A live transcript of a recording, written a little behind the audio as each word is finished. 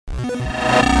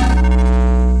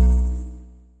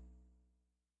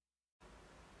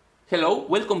Hello,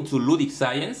 welcome to Ludic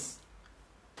Science.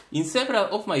 In several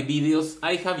of my videos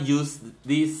I have used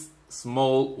these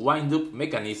small wind-up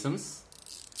mechanisms.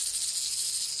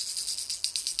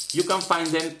 You can find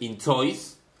them in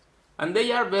toys and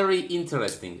they are very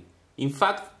interesting. In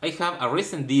fact, I have a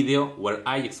recent video where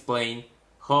I explain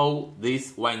how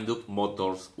these wind-up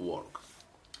motors work.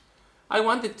 I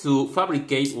wanted to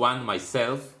fabricate one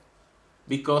myself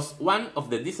because one of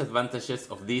the disadvantages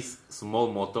of these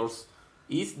small motors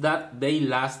is that they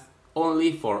last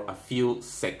only for a few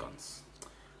seconds.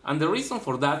 And the reason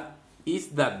for that is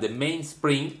that the main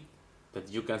spring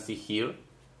that you can see here,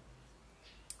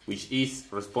 which is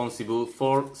responsible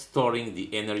for storing the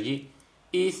energy,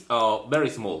 is very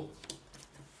small.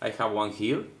 I have one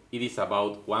here. It is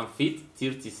about 1 feet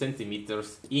 30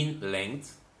 centimeters in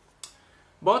length.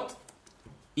 But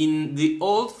in the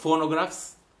old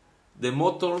phonographs, the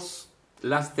motors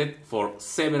lasted for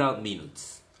several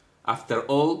minutes. After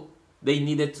all, they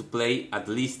needed to play at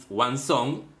least one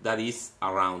song that is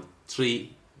around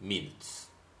 3 minutes.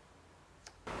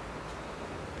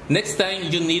 Next time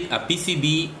you need a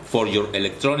PCB for your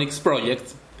electronics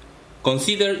project,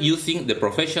 consider using the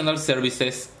professional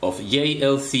services of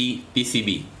JLC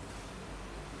PCB.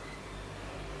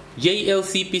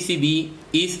 JLC PCB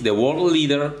is the world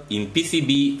leader in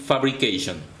PCB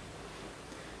fabrication.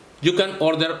 You can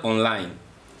order online.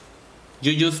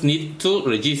 You just need to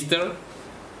register,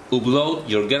 upload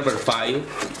your Gerber file,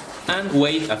 and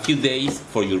wait a few days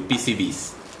for your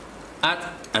PCBs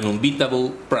at an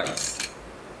unbeatable price.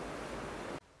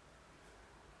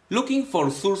 Looking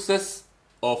for sources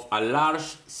of a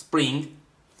large spring,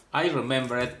 I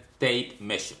remembered tape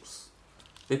measures.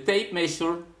 The tape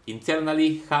measure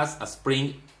internally has a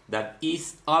spring that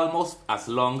is almost as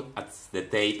long as the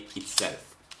tape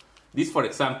itself. This, for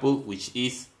example, which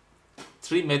is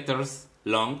 3 meters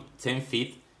long, 10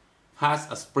 feet, has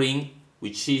a spring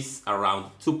which is around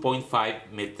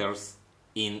 2.5 meters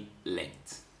in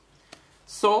length.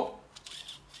 So,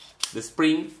 the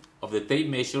spring of the tape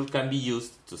measure can be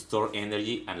used to store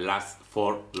energy and last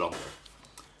for longer.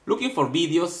 Looking for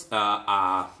videos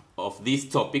of this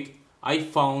topic, I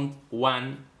found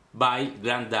one by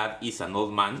Granddad is an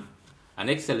Old Man, an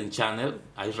excellent channel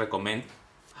I recommend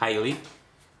highly,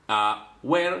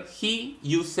 where he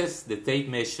uses the tape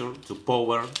measure to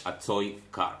power a toy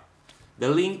car. The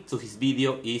link to his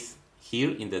video is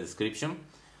here in the description.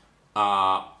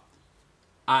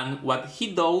 And what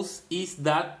he does is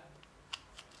that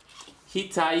he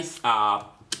ties a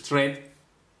thread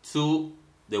to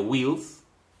the wheels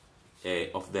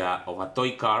of a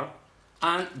toy car,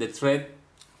 and the thread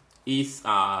is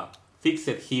fixed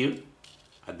here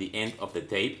at the end of the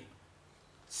tape.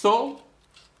 So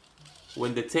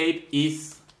when the tape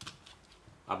is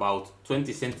about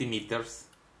 20 centimeters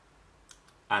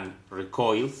and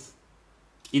recoils,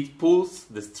 it pulls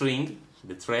the string,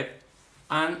 the thread,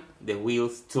 and the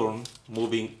wheels turn,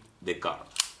 moving the car.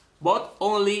 But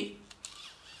only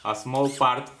a small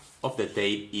part of the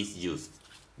tape is used.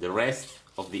 The rest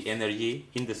of the energy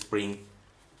in the spring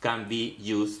can be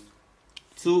used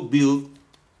to build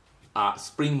a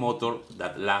spring motor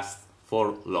that lasts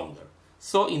for longer.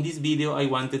 So in this video I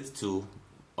wanted to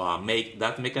make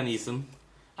that mechanism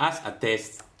as a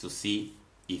test to see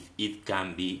if it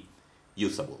can be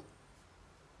usable.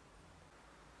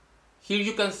 Here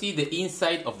you can see the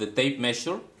inside of the tape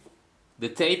measure. The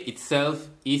tape itself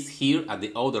is here at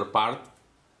the outer part,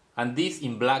 and this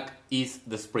in black is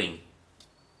the spring.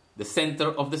 The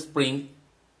center of the spring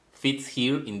fits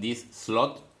here in this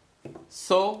slot.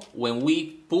 So when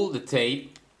we pull the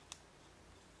tape,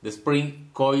 the spring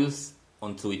coils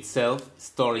onto itself,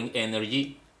 storing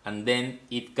energy, and then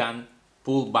it can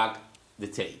pull back the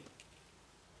tape.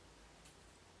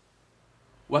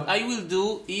 What I will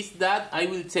do is that I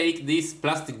will take this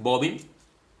plastic bobbin.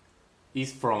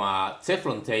 It's from a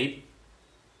Teflon tape.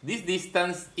 This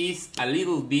distance is a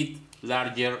little bit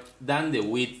larger than the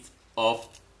width of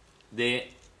the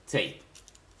tape.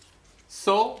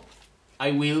 So I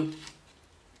will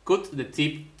cut the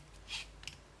tip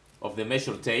of the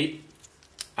measure tape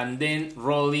and then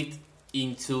roll it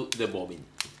into the bobbin.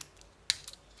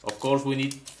 Of course, we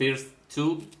need first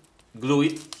to glue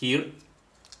it here,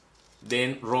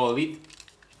 then roll it,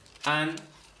 and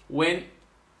when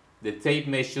the tape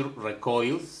measure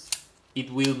recoils,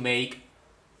 it will make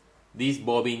this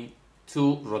bobbin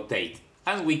to rotate,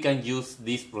 and we can use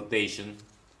this rotation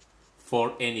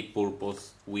for any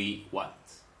purpose we want.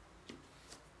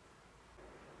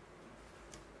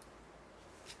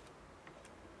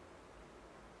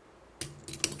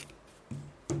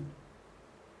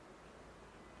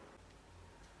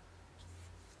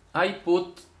 I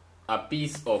put a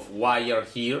piece of wire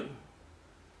here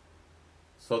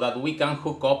so that we can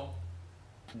hook up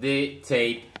the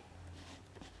tape.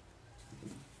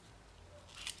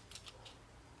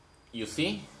 You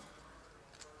see?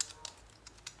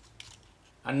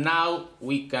 And now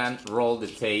we can roll the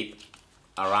tape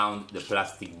around the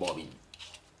plastic bobbin.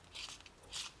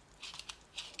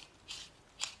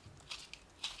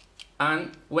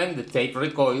 And when the tape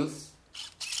recoils,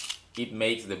 it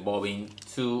makes the bobbin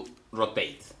to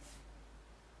rotate.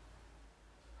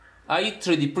 I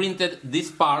 3D printed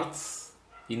these parts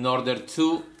in order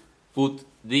to put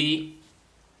the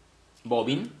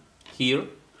bobbin here,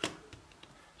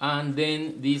 and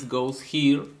then this goes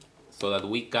here so that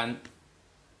we can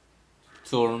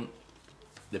turn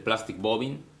the plastic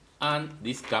bobbin, and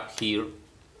this cap here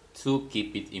to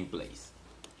keep it in place.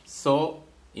 So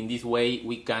in this way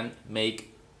we can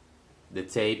make the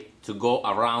tape to go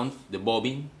around the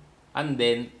bobbin and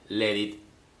then let it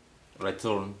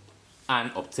return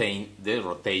and obtain the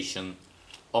rotation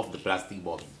of the plastic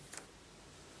bobbin.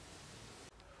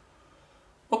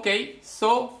 Okay,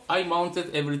 so I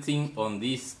mounted everything on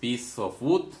this piece of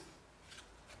wood.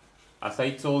 As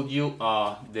I told you,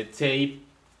 the tape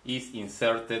is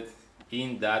inserted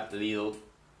in that little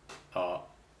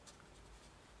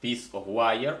piece of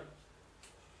wire.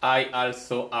 I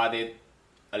also added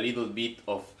a little bit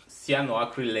of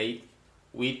cyanoacrylate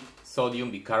with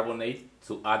sodium bicarbonate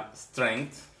to add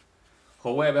strength.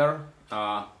 However,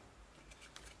 now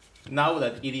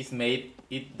that it is made,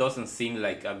 it doesn't seem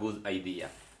like a good idea.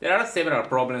 There are several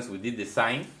problems with this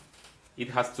design. It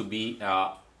has to be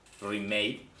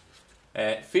remade.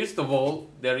 First of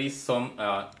all, there is some,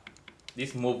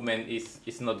 this movement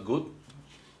is not good.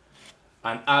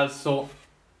 And also,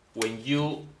 when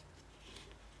you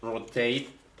rotate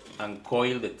and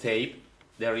coil the tape,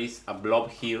 there is a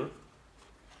blob here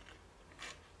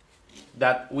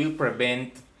that will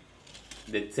prevent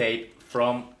the tape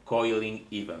from coiling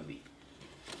evenly.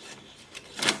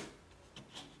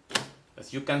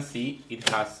 As you can see, it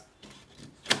has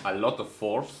a lot of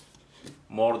force,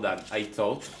 more than I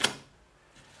thought.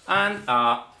 And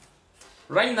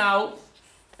right now,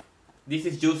 this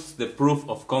is just the proof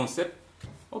of concept.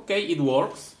 Okay, it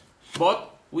works,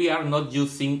 but we are not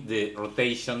using the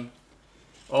rotation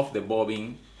of the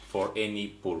bobbin for any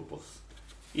purpose.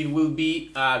 It will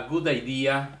be a good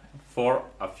idea for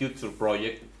a future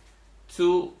project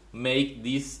to make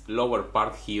this lower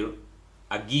part here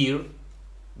a gear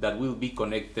that will be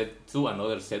connected to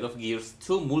another set of gears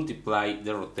to multiply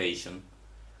the rotation,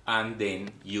 and then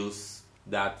use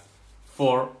that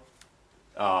for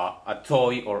a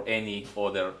toy or any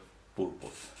other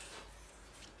purpose.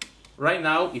 Right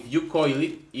now, if you coil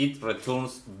it, it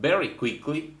returns very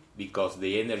quickly because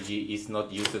the energy is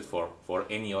not used for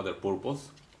any other purpose.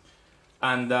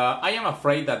 And I am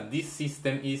afraid that this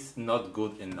system is not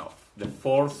good enough. The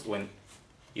force when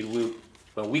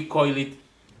we coil it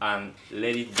and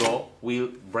let it go will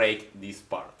break this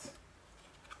part.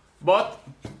 But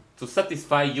to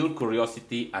satisfy your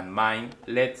curiosity and mine,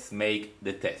 let's make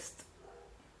the test.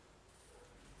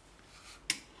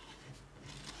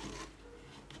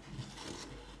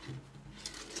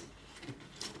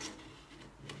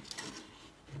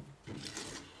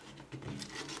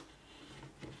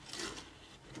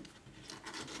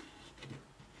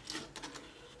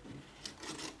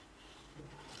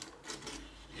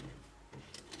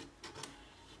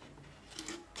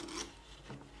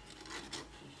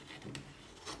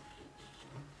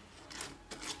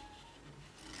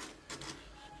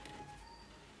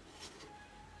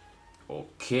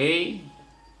 Okay.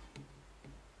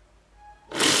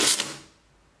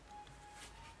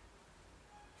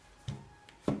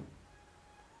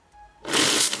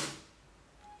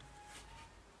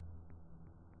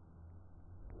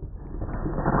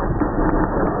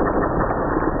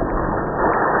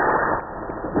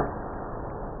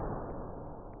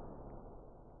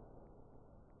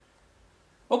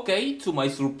 Okay, to my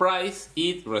surprise,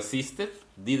 it resisted,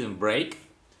 didn't break.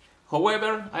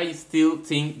 However, I still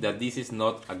think that this is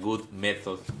not a good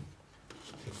method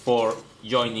for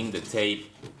joining the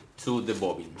tape to the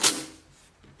bobbin.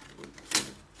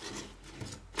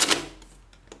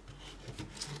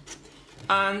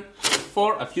 And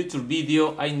for a future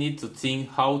video, I need to think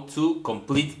how to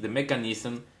complete the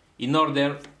mechanism in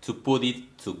order to put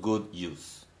it to good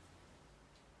use.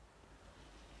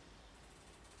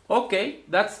 Okay,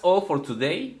 that's all for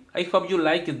today. I hope you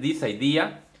liked this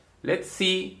idea. Let's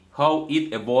see how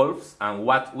it evolves and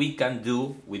what we can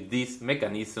do with this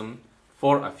mechanism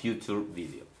for a future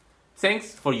video.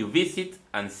 Thanks for your visit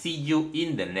and see you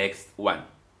in the next one.